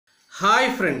Hi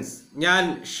friends, ഞാൻ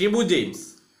Shibu James.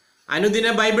 അനുദിന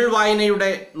Bible വായനയുടെ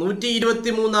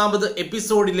 123ാമത്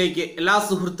എപ്പിസോഡിലേക്ക് എല്ലാ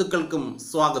സുഹൃത്തുക്കൾക്കും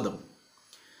സ്വാഗതം.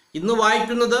 ഇന്ന്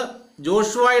വായിക്കുന്നത്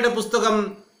ജോഷുവയുടെ പുസ്തകം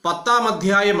 10ാം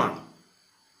അധ്യായമാണ്.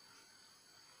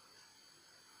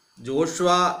 ജോഷുവ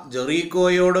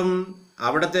ജെറീക്കോയോടും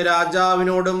അവിടുത്തെ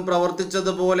രാജാവിനോടും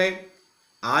പ്രവർത്തിച്ചതുപോലെ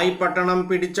ആയി പട്ടണം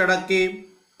പിടിച്ചടക്കി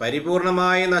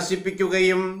പരിപൂർണമായി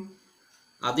നശിപ്പിക്കുകയും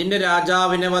അതിൻ്റെ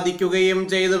രാജാവിനെ വധിക്കുകയും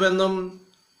ചെയ്തുവെന്നും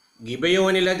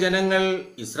ഗിബയോനിലെ ജനങ്ങൾ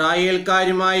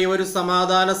ഇസ്രായേൽക്കാരുമായി ഒരു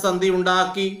സമാധാന സന്ധി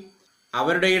ഉണ്ടാക്കി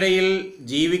അവരുടെ ഇടയിൽ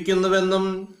ജീവിക്കുന്നുവെന്നും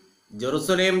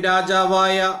ജെറുസലേം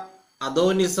രാജാവായ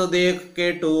അദോനിസദേക്ക്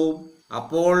കേട്ടു.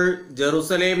 അപ്പോൾ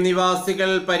ജെറുസലേം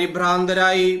നിവാസികൾ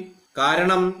പരിഭ്രാന്തരായി.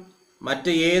 കാരണം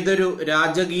മറ്റ് ഏതൊരു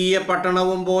രാജകീയ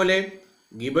പട്ടണവും പോലെ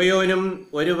ഗിബയോനും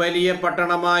ഒരു വലിയ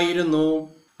പട്ടണമായിരുന്നു.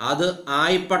 അത്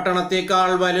ആയി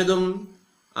പട്ടണത്തേക്കാൾ വലുതും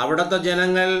അവിടുത്തെ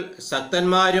ജനങ്ങൾ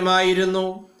ശക്തന്മാരുമായിരുന്നു.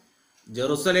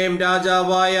 ജെറുസലേം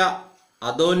രാജാവായ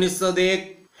അദോനിസദേക്ക്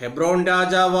ഹെബ്രോൻ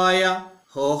രാജാവായ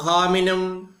ഹോഹാമിനും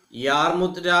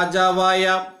യാർമുത്ത് രാജാവായ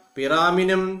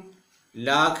പിറാമിനും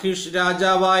ലാഖിഷ്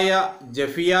രാജാവായ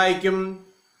ജഫിയായ്ക്കും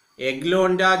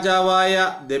എഗ്ലോൺ രാജാവായ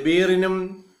ദബീറിനും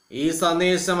ഈ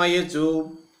സന്ദേശം അയച്ചു: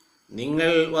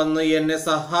 നിങ്ങൾ വന്ന് എന്നെ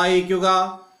സഹായിക്കുക,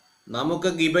 നമുക്ക്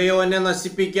ഗിബയോനെ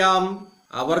നശിപ്പിക്കാം.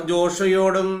 അവർ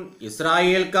ജോഷുവയോടും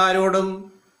ഇസ്രായേൽക്കാരോടും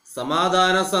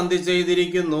സമാധാന സന്ധി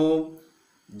ചെയ്തിരിക്കുന്നു.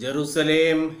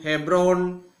 ജെറുസലേം, ഹെബ്രോൻ,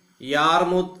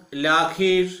 യാർമുത്ത്,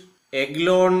 ലാഖീഷ്,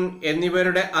 എഗ്ലോൺ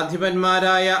എന്നിവരുടെ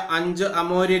അധിപന്മാരായ 5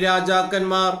 അമോരി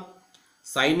രാജാക്കന്മാർ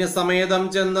സൈന്യസമേതം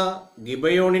ചെന്ന്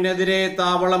ഗിബയോണിനെതിരെ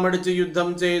താവളമടിച്ച്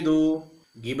യുദ്ധം ചെയ്തു.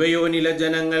 ഗിബയോനിലെ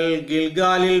ജനങ്ങൾ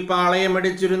ഗിൽഗാലിൽ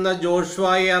പാളയമടിച്ചിരുന്ന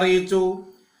ജോഷുവയെ അറിയിച്ചു: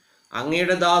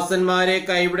 അങ്ങയുടെ ദാസന്മാരെ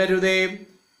കൈവിടരുതേ,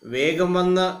 വേഗം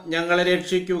വന്ന് ഞങ്ങളെ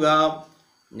രക്ഷിക്കുക,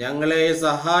 ഞങ്ങളെ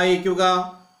സഹായിക്കുക.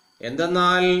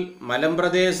 എന്തെന്നാൽ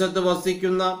മലമ്പ്രദേശത്ത്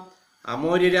വസിക്കുന്ന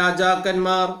അമോരി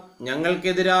രാജാക്കന്മാർ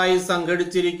ഞങ്ങൾക്കെതിരായി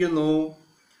സംഘടിച്ചിരിക്കുന്നു.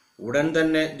 ഉടൻ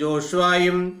തന്നെ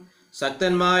ജോഷുവയും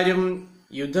ശക്തന്മാരും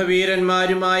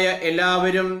യുദ്ധവീരന്മാരുമായ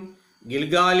എല്ലാവരും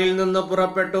ഗിൽഗാലിൽ നിന്ന്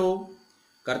പുറപ്പെട്ടു.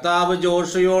 കർത്താവ്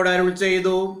ജോഷുവയോട് അരുൾ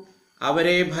ചെയ്തു: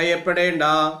 അവരെ ഭയപ്പെടേണ്ട,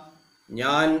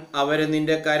 ഞാൻ അവരെ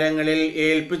നിന്റെ കരങ്ങളിൽ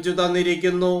ഏൽപ്പിച്ചു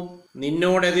തന്നിരിക്കുന്നു.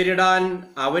 നിന്നോടെതിരിടാൻ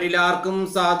അവരിലാർക്കും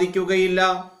സാധിക്കുകയില്ല.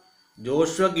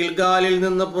 ജോഷുവ ഗിൽഗാലിൽ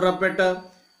നിന്ന് പുറപ്പെട്ട്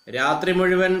രാത്രി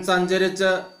മുഴുവൻ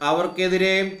സഞ്ചരിച്ച്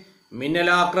അവർക്കെതിരെ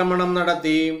മിന്നലാക്രമണം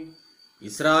നടത്തി.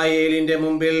 ഇസ്രായേലിന്റെ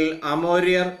മുമ്പിൽ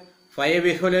അമോര്യർ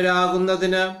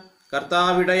ഭയവിഹ്വലരാകുന്നതിന്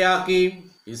കർത്താവിടയാക്കി.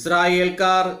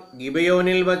 ഇസ്രായേൽക്കാർ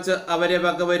ഗിബയോനിൽ വച്ച് അവരെ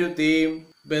വകവരുത്തി.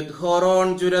 ബെത്ഹോറോൺ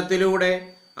ചുരത്തിലൂടെ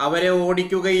അവരെ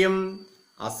ഓടിക്കുകയും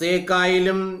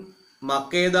അസേക്കായിലും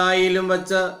മക്കേദായിലും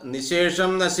വച്ച്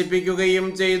നിശേഷം നശിപ്പിക്കുകയും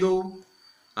ചെയ്തു.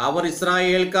 അവർ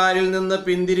ഇസ്രായേൽക്കാരിൽ നിന്ന്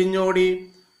പിന്തിരിഞ്ഞോടി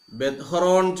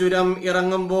ബെത്ഹോറോൺ ചുരം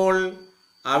ഇറങ്ങുമ്പോൾ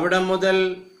അവിടം മുതൽ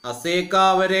അസേക്ക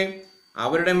വരെ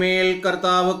അവരുടെ മേൽ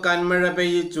കർത്താവ് കന്മഴ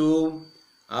പെയ്യിച്ചു.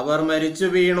 അവർ മരിച്ചു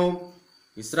വീണു.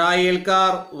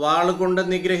 ഇസ്രായേൽക്കാർ വാളുകൊണ്ട്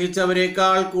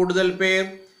നിഗ്രഹിച്ചവരെക്കാൾ കൂടുതൽ പേർ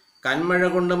കന്മഴ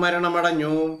കൊണ്ട്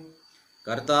മരണമടഞ്ഞു.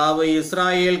 കർത്താവ്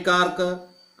ഇസ്രായേൽക്കാർക്ക്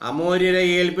അമോര്യരെ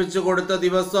ഏൽപ്പിച്ചു കൊടുത്ത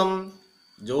ദിവസം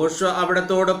ജോഷുവ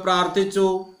അവിടത്തോട് പ്രാർത്ഥിച്ചു.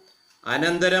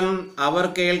 അനന്തരം അവർ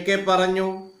കേൾക്കെ പറഞ്ഞു: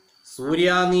 സൂര്യ,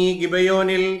 നീ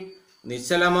ഗിബയോനിൽ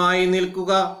നിശ്ചലമായി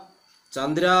നിൽക്കുക.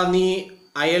 ചന്ദ്ര, നീ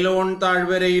അയലോൺ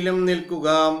താഴ്വരയിലും നിൽക്കുക.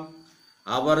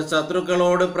 അവർ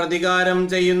ശത്രുക്കളോട് പ്രതികാരം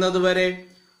ചെയ്യുന്നതുവരെ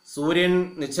സൂര്യൻ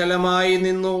നിശ്ചലമായി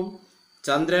നിന്നു,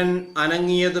 ചന്ദ്രൻ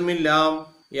അനങ്ങിയതുമില്ല.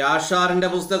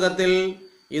 യാഷാറിന്റെ പുസ്തകത്തിൽ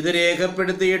ഇത്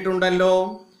രേഖപ്പെടുത്തിയിട്ടുണ്ടല്ലോ.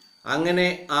 അങ്ങനെ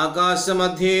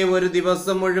ആകാശമധ്യേ ഒരു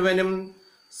ദിവസം മുഴുവനും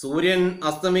സൂര്യൻ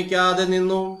അസ്തമിക്കാതെ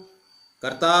നിന്നു.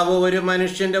 കർത്താവ് ഒരു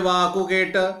മനുഷ്യന്റെ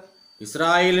വാക്കുകേട്ട്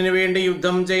ഇസ്രായേലിന് വേണ്ടി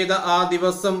യുദ്ധം ചെയ്ത ആ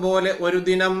ദിവസം പോലെ ഒരു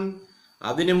ദിനം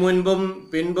അതിനു മുൻപും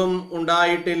പിൻപും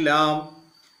ഉണ്ടായിട്ടില്ല.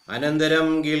 അനന്തരം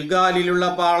ഗിൽഗാലിലുള്ള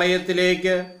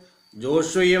പാളയത്തിലേക്ക്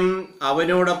ജോഷുവയും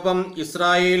അവനോടൊപ്പം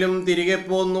ഇസ്രായേലും തിരികെ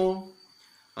പോന്നു.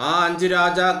 ആ 5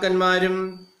 രാജാക്കന്മാരും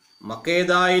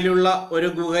മക്കേദായിലുള്ള ഒരു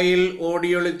ഗുഹയിൽ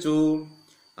ഓടിയൊളിച്ചു.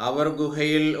 അവർ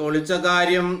ഗുഹയിൽ ഒളിച്ച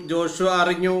കാര്യം ജോഷുവ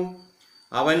അറിഞ്ഞു.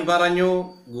 അവൻ പറഞ്ഞു: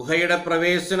 ഗുഹയുടെ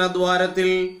പ്രവേശന ദ്വാരത്തിൽ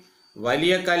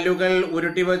വലിയ കല്ലുകൾ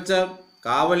ഉരുട്ടിവച്ച്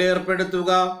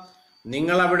കാവലേർപ്പെടുത്തുക.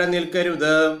 നിങ്ങൾ അവിടെ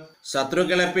നിൽക്കരുത്.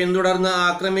 ശത്രുക്കളെ പിന്തുടർന്ന്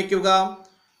ആക്രമിക്കുക.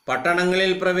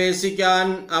 പട്ടണങ്ങളിൽ പ്രവേശിക്കാൻ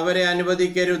അവരെ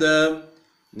അനുവദിക്കരുത്.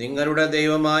 നിങ്ങളുടെ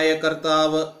ദൈവമായ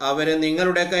കർത്താവ് അവരെ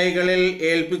നിങ്ങളുടെ കൈകളിൽ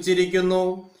ഏൽപ്പിച്ചിരിക്കുന്നു.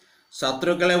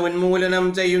 ശത്രുക്കളെ ഉന്മൂലനം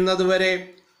ചെയ്യുന്നതുവരെ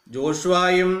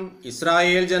ജോഷുവയും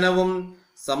ഇസ്രായേൽ ജനവും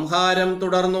സംഹാരം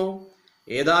തുടർന്നു.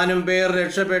 ഏതാനും പേർ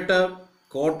രക്ഷപ്പെട്ട്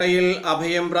കോട്ടയിൽ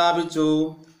അഭയം പ്രാപിച്ചു.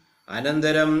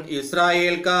 അനന്തരം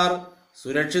ഇസ്രായേൽക്കാർ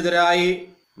സുരക്ഷിതരായി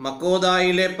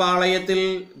മക്കോദായിലെ പാളയത്തിൽ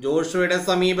ജോഷുവയുടെ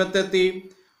സമീപത്തെത്തി.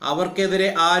 അവർക്കെതിരെ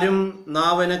ആരും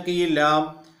നാവനക്കിയില്ല.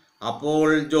 അപ്പോൾ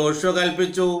ജോഷുവ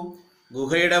കൽപ്പിച്ചു,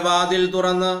 ഗുഹയുടെ വാതിൽ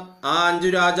തുറന്ന് ആ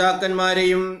 5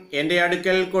 രാജാക്കന്മാരെയും എൻ്റെ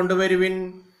അടുക്കൽ കൊണ്ടുവരുവിൻ.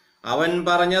 അവൻ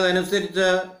പറഞ്ഞതനുസരിച്ച്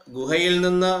ഗുഹയിൽ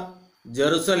നിന്ന്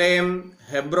ജെറുസലേം,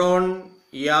 ഹെബ്രോൺ,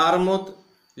 യാർമുത്ത്,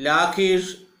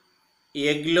 ലാഖീഷ്,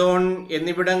 എഗ്ലോൺ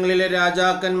എന്നിവിടങ്ങളിലെ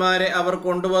രാജാക്കന്മാരെ അവർ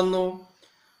കൊണ്ടുവന്നു.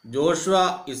 ജോഷുവ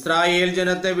ഇസ്രായേൽ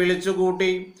ജനത്തെ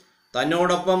വിളിച്ചുകൂട്ടി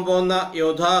തന്നോടൊപ്പം പോന്ന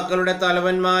യോദ്ധാക്കളുടെ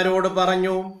തലവന്മാരോട്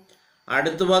പറഞ്ഞു,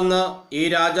 അടുത്തു വന്ന് ഈ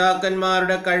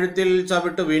രാജാക്കന്മാരുടെ കഴുത്തിൽ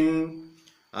ചവിട്ടുവിൻ.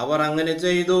 അവർ അങ്ങനെ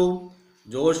ചെയ്തു.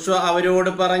 ജോഷുവ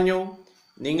അവരോട് പറഞ്ഞു,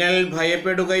 നിങ്ങൾ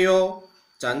ഭയപ്പെടുകയോ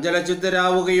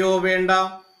ചഞ്ചലചിത്തരാവുകയോ വേണ്ട.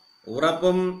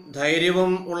 ഉറപ്പും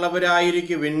ധൈര്യവും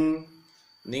ഉള്ളവരായിരിക്കുവിൻ.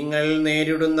 നിങ്ങൾ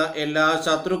നേരിടുന്ന എല്ലാ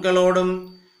ശത്രുക്കളോടും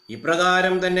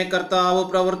ഇപ്രകാരം തന്നെ കർത്താവ്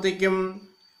പ്രവർത്തിക്കും.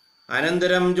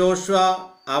 അനന്തരം ജോഷുവ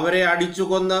അവരെ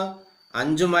അടിച്ചുകൊന്ന്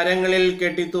 5 മരങ്ങളിൽ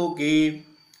കെട്ടിത്തൂക്കി.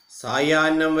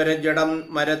 സായാഹ്നം വരെ ജഡം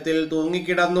മരത്തിൽ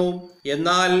തൂങ്ങിക്കിടന്നു.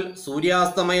 എന്നാൽ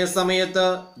സൂര്യാസ്തമയ സമയത്ത്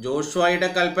ജോഷുവയുടെ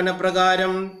കൽപ്പന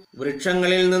പ്രകാരം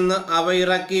വൃക്ഷങ്ങളിൽ നിന്ന് അവ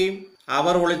ഇറക്കി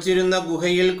അവർ ഒളിച്ചിരുന്ന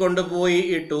ഗുഹയിൽ കൊണ്ടുപോയി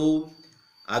ഇട്ടു.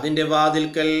 അതിൻ്റെ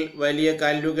വാതിൽക്കൽ വലിയ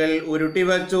കല്ലുകൾ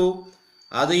ഉരുട്ടിവച്ചു.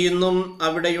 അത് ഇന്നും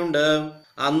അവിടെയുണ്ട്.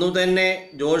 അന്നു തന്നെ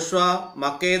ജോഷുവ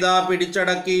മക്കേദ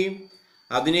പിടിച്ചടക്കി.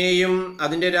 അതിനെയും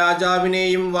അതിൻ്റെ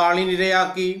രാജാവിനെയും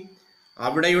വാളിനിരയാക്കി.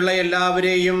 അവിടെയുള്ള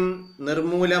എല്ലാവരെയും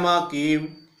നിർമൂലമാക്കി.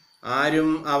 ആരും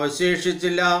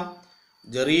അവശേഷിച്ചില്ല.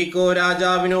 ജെറീക്കോ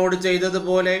രാജാവിനോട്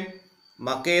ചെയ്തതുപോലെ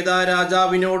മക്കേദ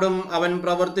രാജാവിനോടും അവൻ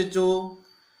പ്രവർത്തിച്ചു.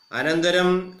 അനന്തരം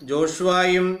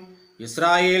ജോഷുവയും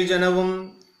ഇസ്രായേൽ ജനവും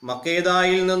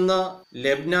മക്കേദായിൽ നിന്ന്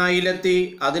ലെബ്നായിലെത്തി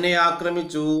അതിനെ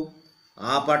ആക്രമിച്ചു.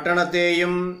 ആ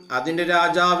പട്ടണത്തെയും അതിൻ്റെ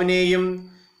രാജാവിനെയും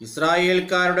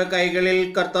ഇസ്രായേൽക്കാരുടെ കൈകളിൽ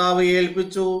കർത്താവ്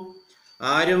ഏൽപ്പിച്ചു.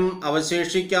 ആരും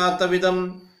അവശേഷിക്കാത്ത വിധം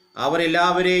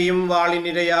അവരെല്ലാവരെയും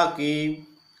വാളിനിരയാക്കി.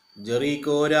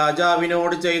 ജെറീക്കോ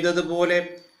രാജാവിനോട് ചെയ്തതുപോലെ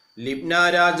ലിബ്ന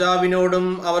രാജാവിനോടും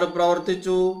അവർ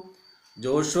പ്രവർത്തിച്ചു.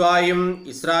 ജോഷുവയും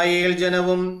ഇസ്രായേൽ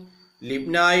ജനവും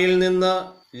ലിബ്നായിൽ നിന്ന്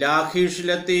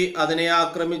ലാഖീഷിലെത്തി അതിനെ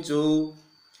ആക്രമിച്ചു.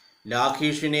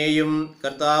 ലാഖീഷിനെയും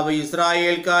കർത്താവ്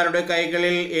ഇസ്രായേൽക്കാരുടെ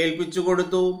കൈകളിൽ ഏൽപ്പിച്ചു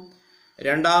കൊടുത്തു.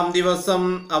 2-ാം ദിവസം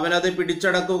അവനത്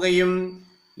പിടിച്ചടക്കുകയും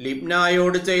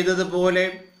ലിബ്നായോട് ചെയ്തതുപോലെ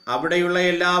അവിടെയുള്ള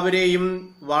എല്ലാവരെയും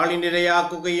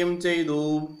വാളിനിരയാക്കുകയും ചെയ്തു.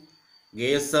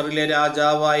 ഗേസറിലെ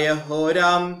രാജാവായ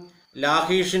ഹോരാം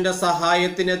ലാഖീഷിന്റെ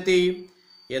സഹായത്തിനെത്തി.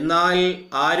 എന്നാൽ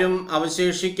ആരും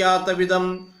അവശേഷിക്കാത്ത വിധം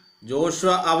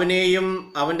ജോഷുവ അവനെയും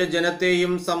അവൻ്റെ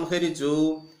ജനത്തെയും സംഹരിച്ചു.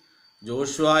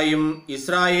 ജോഷുവയും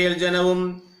ഇസ്രായേൽ ജനവും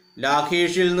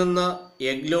ലാഖീഷിൽ നിന്ന്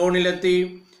എഗ്ലോണിലെത്തി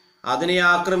അതിനെ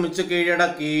ആക്രമിച്ച്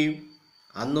കീഴടക്കി.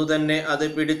 അന്നു തന്നെ അത്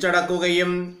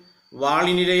പിടിച്ചടക്കുകയും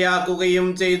വാളിനിരയാക്കുകയും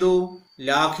ചെയ്തു.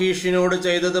 ലാഖീഷിനോട്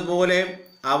ചെയ്തതുപോലെ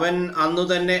അവൻ അന്നു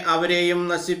തന്നെ അവരെയും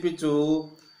നശിപ്പിച്ചു.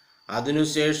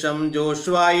 അതിനുശേഷം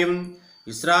ജോഷുവയും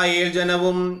ഇസ്രായേൽ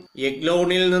ജനവും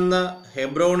എഗ്ലോണിൽ നിന്ന്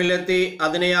ഹെബ്രോണിലെത്തി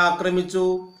അതിനെ ആക്രമിച്ചു.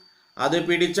 അത്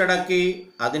പിടിച്ചടക്കി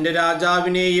അതിൻ്റെ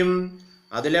രാജാവിനെയും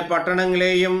അതിലെ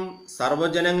പട്ടണങ്ങളെയും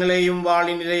സർവ്വജനങ്ങളെയും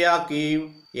വാളിനിരയാക്കി.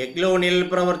 എഗ്ലോണിൽ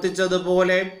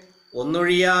പ്രവർത്തിച്ചതുപോലെ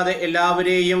ഒന്നൊഴിയാതെ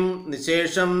എല്ലാവരെയും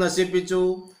നിശേഷം നശിപ്പിച്ചു.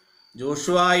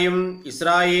 ജോഷുവയും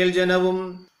ഇസ്രായേൽ ജനവും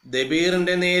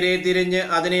ദബീറിന്റെ നേരെ തിരിഞ്ഞ്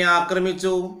അതിനെ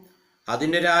ആക്രമിച്ചു.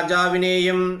 അതിൻ്റെ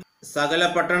രാജാവിനെയും സകല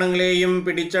പട്ടണങ്ങളെയും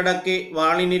പിടിച്ചടക്കി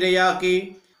വാളിനിരയാക്കി.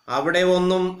 അവിടെ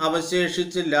ഒന്നും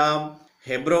അവശേഷിച്ചില്ല.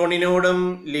 ഹെബ്രോണിനോടും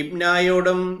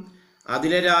ലിബ്നായോടും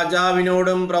അതിലെ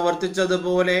രാജാവിനോടും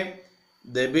പ്രവർത്തിച്ചതുപോലെ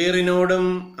ദബീറിനോടും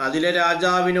അതിലെ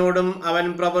രാജാവിനോടും അവൻ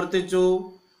പ്രവർത്തിച്ചു.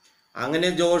 അങ്ങനെ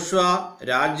ജോഷുവ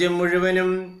രാജ്യം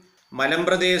മുഴുവനും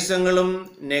മലമ്പ്രദേശങ്ങളും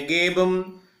നെഗേബും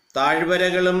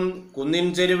താഴ്വരകളും കുന്നിൻ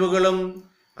ചെരുവുകളും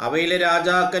അവയിലെ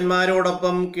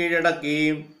രാജാക്കന്മാരോടൊപ്പം കീഴടക്കി.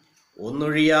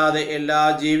 ഒന്നൊഴിയാതെ എല്ലാ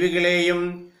ജീവികളെയും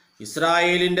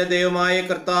ഇസ്രായേലിന്റെ ദൈവമായ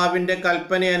കർത്താവിന്റെ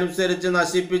കൽപ്പന അനുസരിച്ച്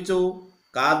നശിപ്പിച്ചു.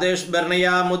 കാദേശ് ബർണയ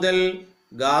മുതൽ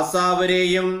ഗാസ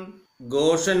വരെയും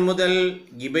ഗോഷൻ മുതൽ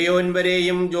ഗിബയോൻ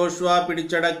വരെയും ജോഷുവ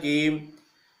പിടിച്ചടക്കി.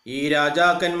 ഈ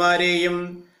രാജാക്കന്മാരെയും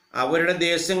അവരുടെ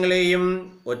ദേശങ്ങളെയും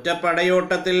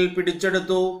ഒറ്റപ്പടയോട്ടത്തിൽ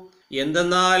പിടിച്ചെടുത്തു.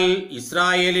 എന്തെന്നാൽ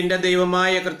ഇസ്രായേലിന്റെ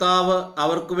ദൈവമായ കർത്താവ്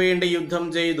അവർക്കു വേണ്ടി യുദ്ധം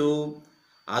ചെയ്തു.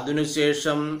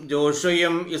 അതിനുശേഷം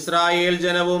ജോഷുവയും ഇസ്രായേൽ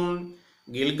ജനവും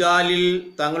ഗിൽഗാലിൽ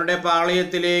തങ്ങളുടെ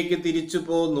പാളയത്തിലേക്ക് തിരിച്ചു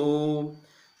പോന്നു.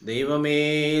 ദൈവമേ,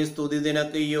 സ്തുതി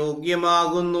നിനക്ക്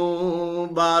യോഗ്യമാകുന്നു.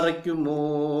 ബാറയ്ക്കുമോ.